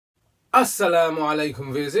Assalamu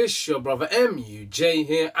alaikum viewers, it's your brother MUJ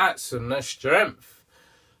here at Sunnah Strength.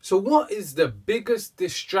 So what is the biggest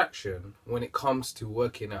distraction when it comes to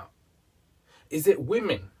working out? Is it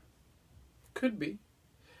women? Could be.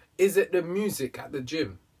 Is it the music at the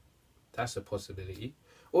gym? That's a possibility.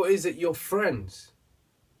 Or is it your friends?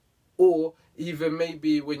 Or even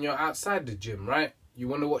maybe when you're outside the gym, right? You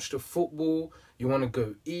want to watch the football, you want to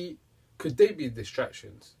go eat. Could they be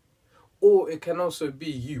distractions? Or it can also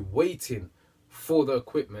be you waiting for the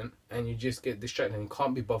equipment and you just get distracted and you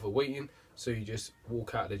can't be bothered waiting, so you just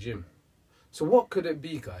walk out of the gym. So what could it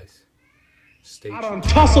be, guys? Stay tuned. I done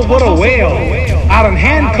tussle with a whale. I done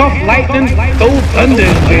handcuff lightning, throw thunder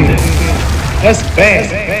in jail. That's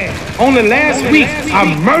bad. Only last week, I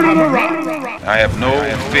murdered a rock. I have no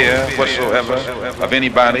fear whatsoever of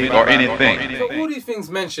anybody or anything. So all these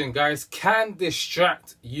things mentioned, guys, can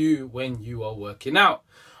distract you when you are working out.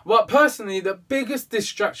 But personally, the biggest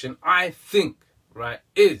distraction, I think, right,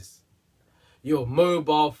 is your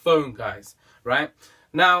mobile phone, guys, right?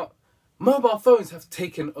 Now, mobile phones have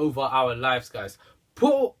taken over our lives, guys.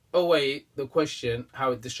 Put away the question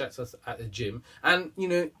how it distracts us at the gym and,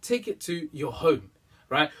 take it to your home,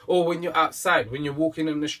 right? Or when you're outside, when you're walking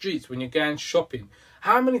in the streets, when you're going shopping.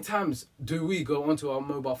 How many times do we go onto our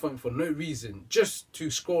mobile phone for no reason, just to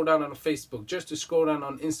scroll down on Facebook, just to scroll down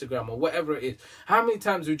on Instagram or whatever it is? How many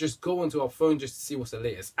times do we just go onto our phone just to see what's the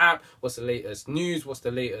latest app, what's the latest news, what's the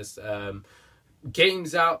latest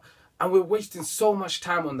games out? And we're wasting so much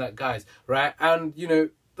time on that, guys, right? And,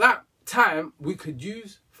 that time we could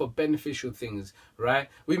use for beneficial things, right?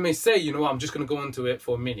 We may say, I'm just going to go into it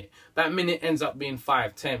for a minute. That minute ends up being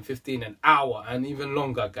 5, 10, 15, an hour, and even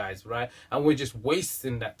longer, guys, right? And we're just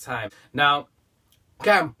wasting that time. Now,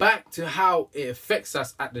 going back to how it affects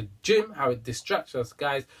us at the gym, how it distracts us,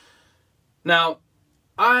 guys. Now,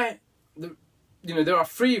 there are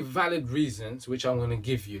 3 valid reasons which I'm going to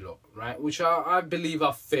give you, lot, right? Which I believe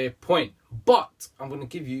are fair point. But I'm going to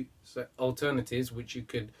give you alternatives which you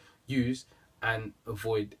could use and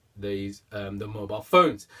avoid these the mobile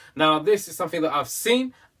phones. Now, this is something that I've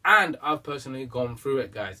seen and I've personally gone through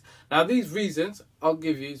it, guys. Now, these reasons I'll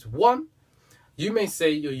give you is 1, you may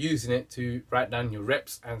say you're using it to write down your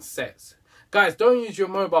reps and sets. Guys, don't use your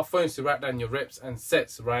mobile phones to write down your reps and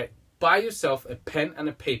sets, right? Buy yourself a pen and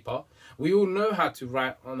a paper. We all know how to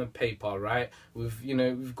write on a paper, right?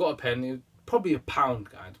 We've got a pen, probably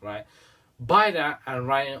 £1, guys, right? Buy that and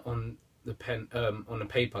write it on the pen, on a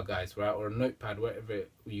paper, guys, right? Or a notepad, whatever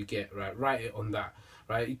you get, right? Write it on that,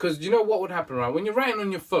 right? Because you know what would happen, right? When you're writing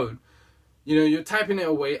on your phone, you're typing it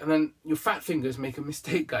away and then your fat fingers make a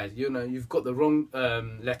mistake, guys. You've got the wrong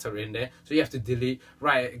letter in there, so you have to delete,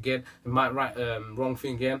 write it again. You might write wrong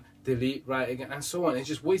thing again, delete, write it again, and so on. It's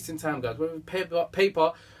just wasting time, guys. With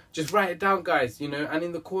paper, just write it down, guys, and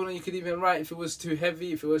in the corner you could even write if it was too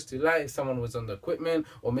heavy, if it was too light, if someone was on the equipment,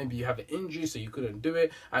 or maybe you have an injury so you couldn't do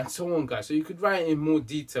it, and so on, guys. So you could write it in more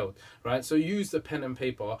detail, right? So use the pen and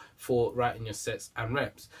paper for writing your sets and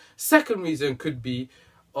reps. Second reason could be,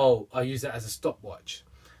 I use it as a stopwatch.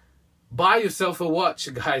 Buy yourself a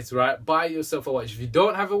watch, guys, right? Buy yourself a watch. If you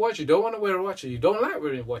don't have a watch, you don't want to wear a watch, or you don't like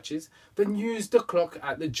wearing watches, then use the clock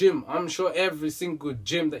at the gym. I'm sure every single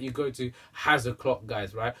gym that you go to has a clock,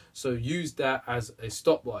 guys, right? So use that as a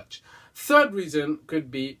stopwatch. Third reason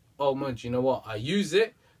could be, Mudge, you know what? I use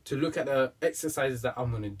it to look at the exercises that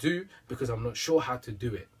I'm going to do because I'm not sure how to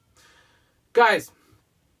do it. Guys,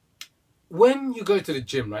 when you go to the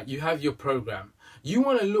gym, right, you have your program. You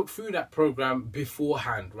want to look through that program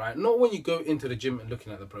beforehand, right? Not when you go into the gym and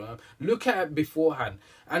looking at the program. Look at it beforehand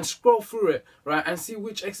and scroll through it, right? And see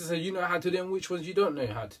which exercise you know how to do and which ones you don't know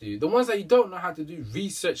how to do. The ones that you don't know how to do,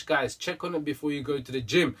 research, guys. Check on it before you go to the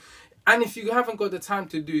gym. And if you haven't got the time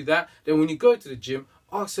to do that, then when you go to the gym,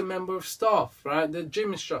 ask a member of staff, right? The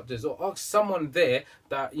gym instructors, or ask someone there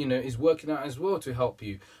that, is working out as well to help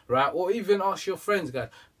you, right? Or even ask your friends, guys.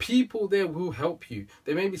 People there will help you.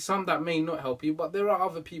 There may be some that may not help you, but there are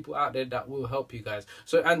other people out there that will help you, guys.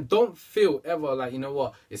 So, and don't feel ever like,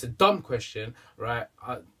 it's a dumb question, right?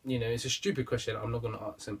 It's a stupid question. I'm not going to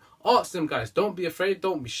ask them. Ask them, guys. Don't be afraid.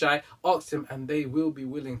 Don't be shy. Ask them and they will be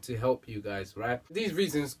willing to help you, guys, right? These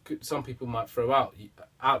reasons some people might throw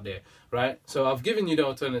out there, right? So I've given you the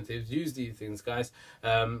alternatives. Use these things, guys,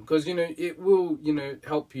 because, it will,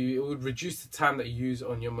 help you. It would reduce the time that you use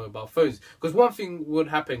on your mobile phones. Because one thing would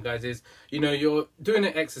happen, guys, is, you're doing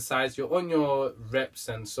an exercise, you're on your reps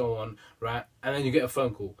and so on, right? And then you get a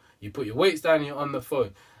phone call. You put your weights down, you're on the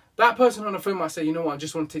phone. That person on the phone might say, I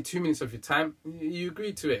just want to take 2 minutes of your time. You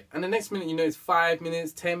agree to it. And the next minute, it's 5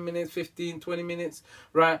 minutes, 10 minutes, 15, 20 minutes,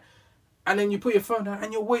 right? and then you put your phone down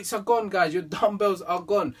and your weights are gone, guys. Your dumbbells are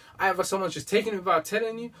gone. Either someone's just taking it without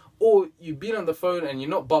telling you, or you've been on the phone and you're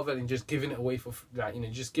not bothered and just giving it away for, like, you know,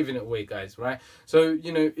 just giving it away, guys, right? So,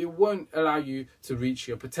 you know, it won't allow you to reach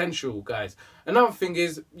your potential, guys. Another thing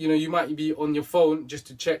is, you know, you might be on your phone just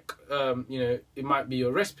to check, you know, it might be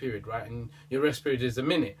your rest period, right? And your rest period is a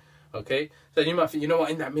minute, okay? So you might think, you know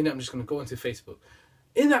what, in that minute, I'm just going to go into Facebook.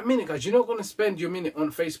 In that minute, guys, you're not going to spend your minute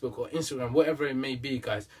on Facebook or Instagram, whatever it may be,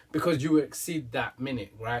 guys, because you will exceed that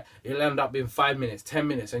minute, right? It'll end up in 5 minutes, 10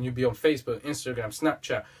 minutes, and you'll be on Facebook, Instagram,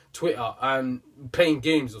 Snapchat, Twitter, and playing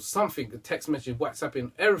games or something, text message,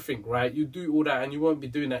 WhatsApping, everything, right? You do all that, and you won't be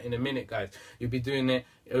doing that in a minute, guys. You'll be doing it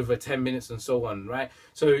over 10 minutes and so on, right?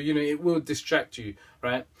 So, you know, it will distract you,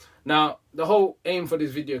 right? Now, the whole aim for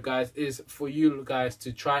this video, guys, is for you guys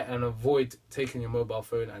to try and avoid taking your mobile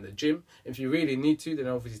phone at the gym. If you really need to, then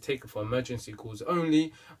obviously take it for emergency calls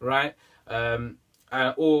only, right?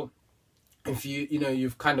 Or if you know,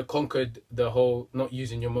 you've kind of conquered the whole not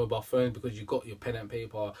using your mobile phone because you got your pen and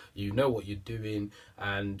paper, you know what you're doing,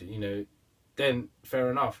 and, you know, then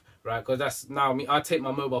fair enough, right? Because that's now me. I take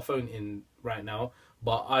my mobile phone in right now,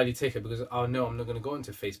 but I only take it because I know I'm not going to go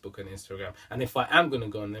into Facebook and Instagram. And if I am going to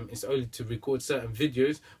go on them, it's only to record certain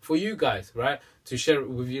videos for you guys, right? To share it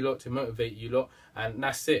with you lot, to motivate you lot, and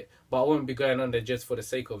that's it. But I won't be going on there just for the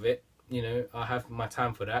sake of it. You know, I have my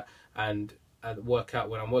time for that, and work out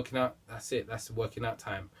when I'm working out. That's it. That's the working out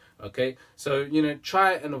time. Okay, so, you know,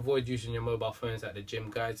 try and avoid using your mobile phones at the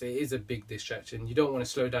gym, guys. It is a big distraction. You don't want to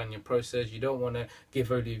slow down your process. You don't want to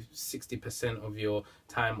give only 60% of your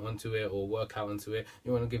time onto it or work out onto it.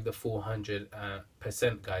 You want to give the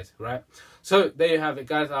 400%, guys, right? So there you have it,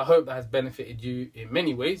 guys. I hope that has benefited you in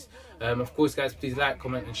many ways. Of course, guys, please like,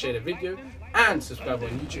 comment, and share the video, and subscribe on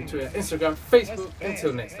YouTube, Twitter, Instagram, Facebook.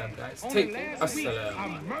 Until next time, guys, take care.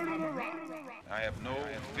 Assalam. I have no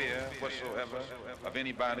fear whatsoever of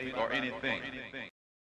anybody or anything.